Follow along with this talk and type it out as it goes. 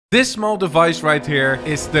This small device right here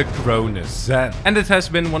is the Cronus Zen, and it has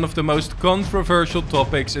been one of the most controversial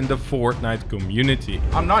topics in the Fortnite community.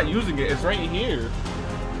 I'm not using it, it's right here.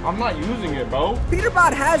 I'm not using it, bro.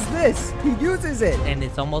 Peterbot has this, he uses it. And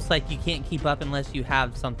it's almost like you can't keep up unless you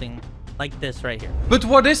have something like this right here. But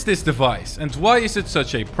what is this device and why is it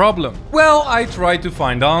such a problem? Well, I tried to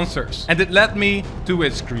find answers, and it led me to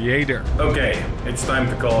its creator. Okay, it's time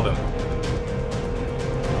to call them.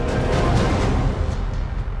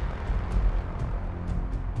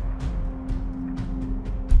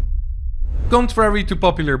 Contrary to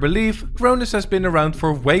popular belief, Cronus has been around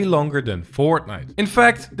for way longer than Fortnite. In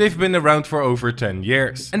fact, they've been around for over 10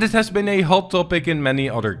 years, and it has been a hot topic in many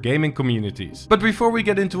other gaming communities. But before we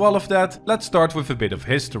get into all of that, let's start with a bit of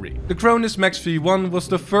history. The Cronus Max V1 was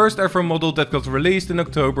the first ever model that got released in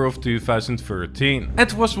October of 2013,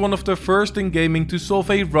 and was one of the first in gaming to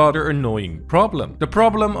solve a rather annoying problem. The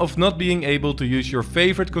problem of not being able to use your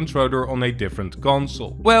favorite controller on a different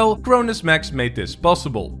console. Well, Cronus Max made this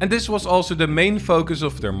possible, and this was also the main focus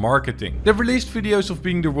of their marketing. They released videos of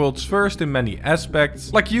being the world's first in many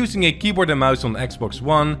aspects, like using a keyboard and mouse on Xbox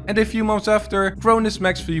One, and a few months after, Cronus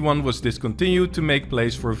Max V1 was discontinued to make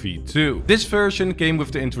place for V2. This version came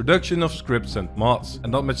with the introduction of scripts and mods,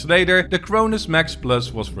 and not much later, the Cronus Max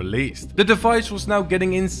Plus was released. The device was now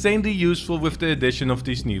getting insanely useful with the addition of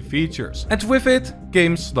these new features, and with it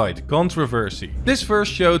came slight controversy. This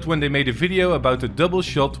first showed when they made a video about the double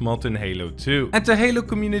shot mod in Halo 2, and the Halo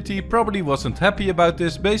community probably wasn't happy about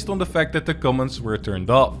this based on the fact that the comments were turned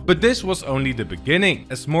off. But this was only the beginning,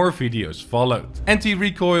 as more videos followed.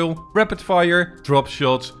 Anti-recoil, rapid fire, drop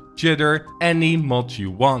shots, jitter, any mod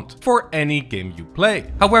you want, for any game you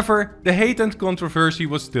play. However, the hate and controversy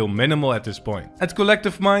was still minimal at this point. At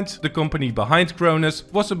Collective Minds, the company behind Cronus,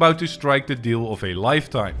 was about to strike the deal of a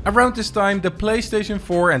lifetime. Around this time, the PlayStation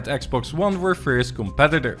 4 and Xbox One were fierce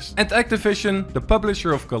competitors, and Activision, the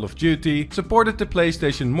publisher of Call of Duty, supported the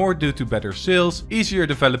PlayStation more due to better sales, easier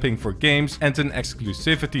developing for games, and an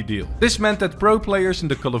exclusivity deal. This meant that pro players in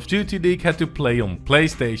the Call of Duty League had to play on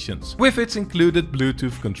PlayStations, with its included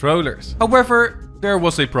Bluetooth controllers. However, there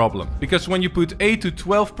was a problem, because when you put 8 to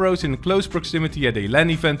 12 pros in close proximity at a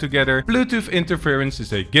LAN event together, Bluetooth interference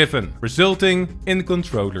is a given, resulting in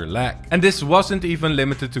controller lag. And this wasn't even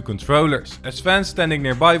limited to controllers, as fans standing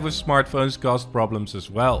nearby with smartphones caused problems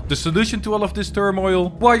as well. The solution to all of this turmoil?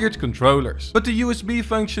 Wired controllers. But the USB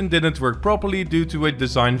function didn't work properly due to a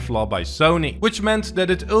design flaw by Sony, which meant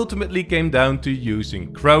that it ultimately came down to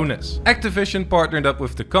using Cronus. Activision partnered up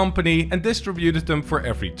with the company and distributed them for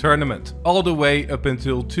every tournament, all the way up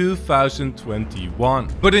until 2021.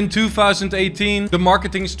 But in 2018, the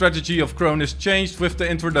marketing strategy of Cronus changed with the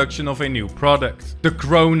introduction of a new product, the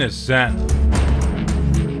Cronus Zen.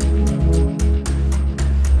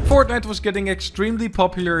 Fortnite was getting extremely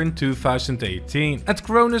popular in 2018, and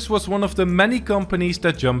Cronus was one of the many companies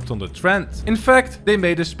that jumped on the trend. In fact, they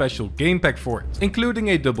made a special game pack for it, including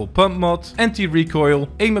a double pump mod, anti-recoil,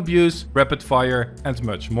 aim abuse, rapid fire, and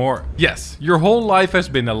much more. Yes, your whole life has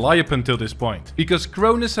been a lie up until this point, because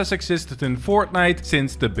Cronus has existed in Fortnite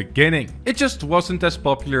since the beginning. It just wasn't as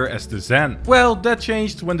popular as the Zen. Well, that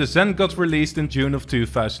changed when the Zen got released in June of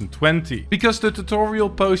 2020, because the tutorial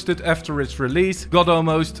posted after its release got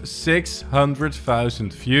almost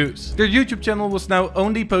 600,000 views. Their YouTube channel was now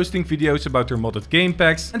only posting videos about their modded game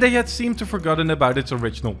packs, and they had seemed to forgotten about its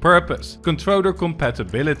original purpose, controller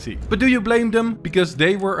compatibility. But do you blame them? Because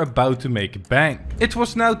they were about to make bank. It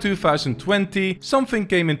was now 2020, something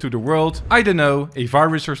came into the world, I don't know, a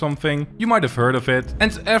virus or something, you might have heard of it,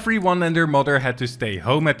 and everyone and their mother had to stay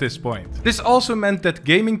home at this point. This also meant that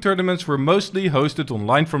gaming tournaments were mostly hosted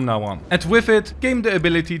online from now on, and with it came the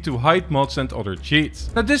ability to hide mods and other cheats.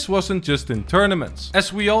 Now this wasn't just in tournaments,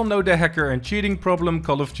 as we all know the hacker and cheating problem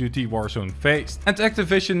Call of Duty Warzone faced, and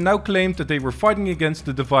Activision now claimed that they were fighting against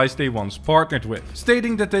the device they once partnered with,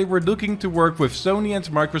 stating that they were looking to work with Sony and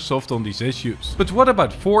Microsoft on these issues. But what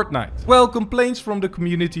about Fortnite? Well, complaints from the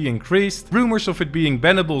community increased, rumors of it being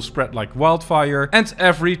bannable spread like wildfire, and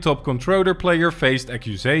every top controller player faced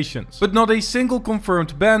accusations. But not a single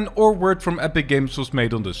confirmed ban or word from Epic Games was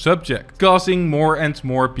made on the subject, causing more and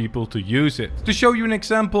more people to use it. To show you an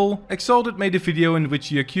example, Exalted made a video in which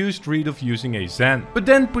he accused Reed of using a Zen, but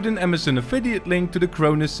then put an Amazon affiliate link to the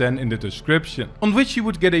Cronus Zen in the description, on which he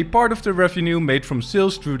would get a part of the revenue made from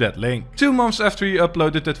sales through that link. 2 months after he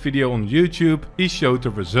uploaded that video on YouTube, he showed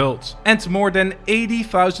the results, and more than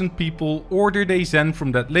 80,000 people ordered a Zen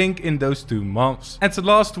from that link in those 2 months. And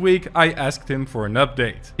last week I asked him for an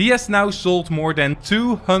update. He has now sold more than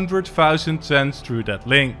 200,000 Zens through that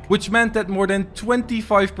link, which meant that more than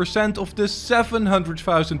 25% of the 700,000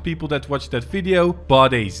 100,000 people that watched that video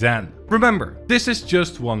bought a Zen. Remember, this is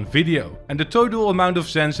just one video, and the total amount of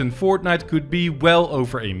Zens in Fortnite could be well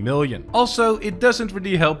over 1 million. Also, it doesn't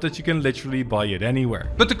really help that you can literally buy it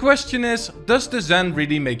anywhere. But the question is, does the Zen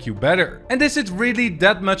really make you better? And is it really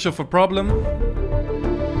that much of a problem?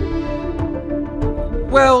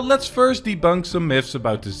 Well, let's first debunk some myths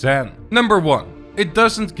about the Zen. Number 1. It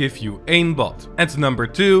doesn't give you aimbot. And number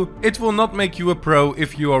 2, it will not make you a pro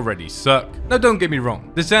if you already suck. Now don't get me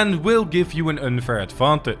wrong, the Zen will give you an unfair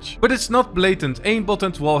advantage, but it's not blatant aimbot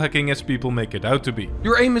and wall hacking as people make it out to be.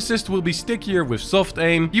 Your aim assist will be stickier with soft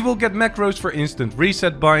aim, you will get macros for instant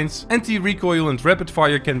reset binds, anti-recoil and rapid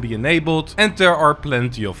fire can be enabled, and there are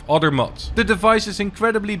plenty of other mods. The device is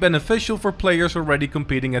incredibly beneficial for players already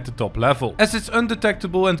competing at the top level, as it's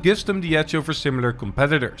undetectable and gives them the edge over similar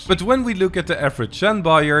competitors. But when we look at the average Zen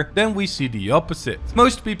buyer, then we see the opposite.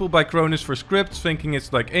 Most people buy Cronus for scripts thinking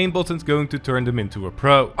it's like aimbot and going to turn them into a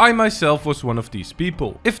pro. I myself was one of these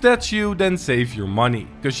people. If that's you, then save your money,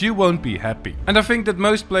 cause you won't be happy. And I think that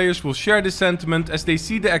most players will share this sentiment as they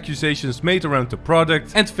see the accusations made around the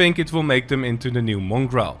product and think it will make them into the new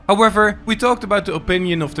mongrel. However, we talked about the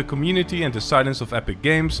opinion of the community and the silence of Epic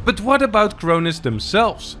Games, but what about Cronus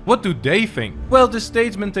themselves? What do they think? Well, the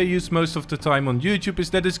statement they use most of the time on YouTube is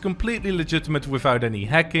that it's completely legitimate without any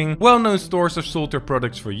hacking. Well-known stores have sold their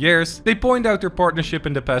products for years. They point out their partnership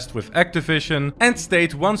in the past with Activision and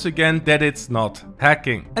state once again that it's not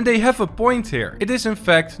hacking. And they have a point here. It is in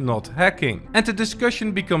fact not hacking. And the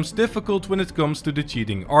discussion becomes difficult when it comes to the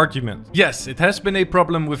cheating argument. Yes, it has been a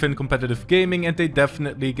problem within competitive gaming and they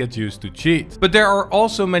definitely get used to cheat. But there are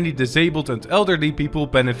also many disabled and elderly people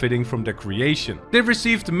benefiting from their creation. They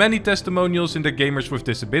received many testimonials in the gamers with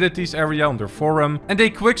disabilities area on their forum, and a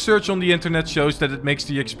quick search on the internet shows that it makes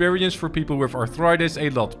the experience for people with arthritis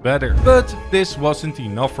a lot better. But this wasn't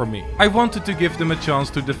enough for me. I wanted to give them a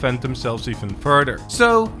chance to defend themselves even further.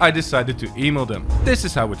 So I decided to email them. This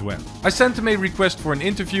is how it went. I sent them a request for an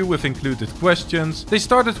interview with included questions. They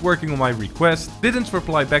started working on my request, didn't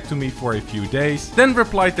reply back to me for a few days, then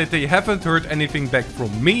replied that they haven't heard anything back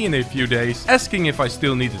from me in a few days, asking if I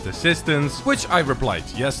still needed assistance, which I replied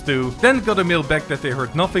yes to, then got a mail back that they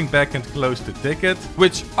heard nothing back and closed the ticket,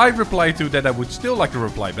 which I replied to that I would still like a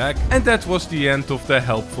reply back, and that was the end of the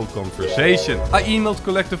helpful conversation. I emailed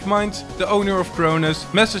Collective Minds, the owner of Cronus,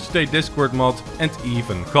 messaged a Discord mod, and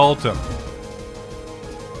even called them.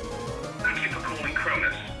 Thank you for calling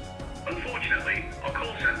Cronus. Unfortunately, our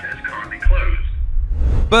call center is currently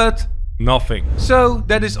closed. But nothing. So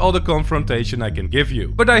that is all the confrontation I can give you.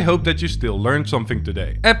 But I hope that you still learned something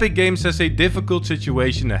today. Epic Games has a difficult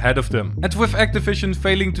situation ahead of them. And with Activision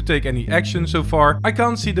failing to take any action so far, I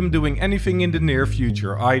can't see them doing anything in the near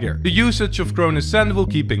future either. The usage of Cronus Zen will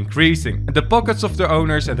keep increasing. And the pockets of their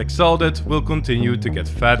owners at Exalted will continue to get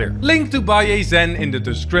fatter. Link to buy a Zen in the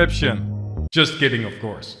description. Just kidding, of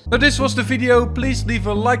course. Now this was the video, please leave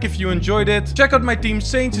a like if you enjoyed it, check out my team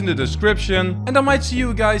Saints in the description, and I might see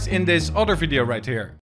you guys in this other video right here.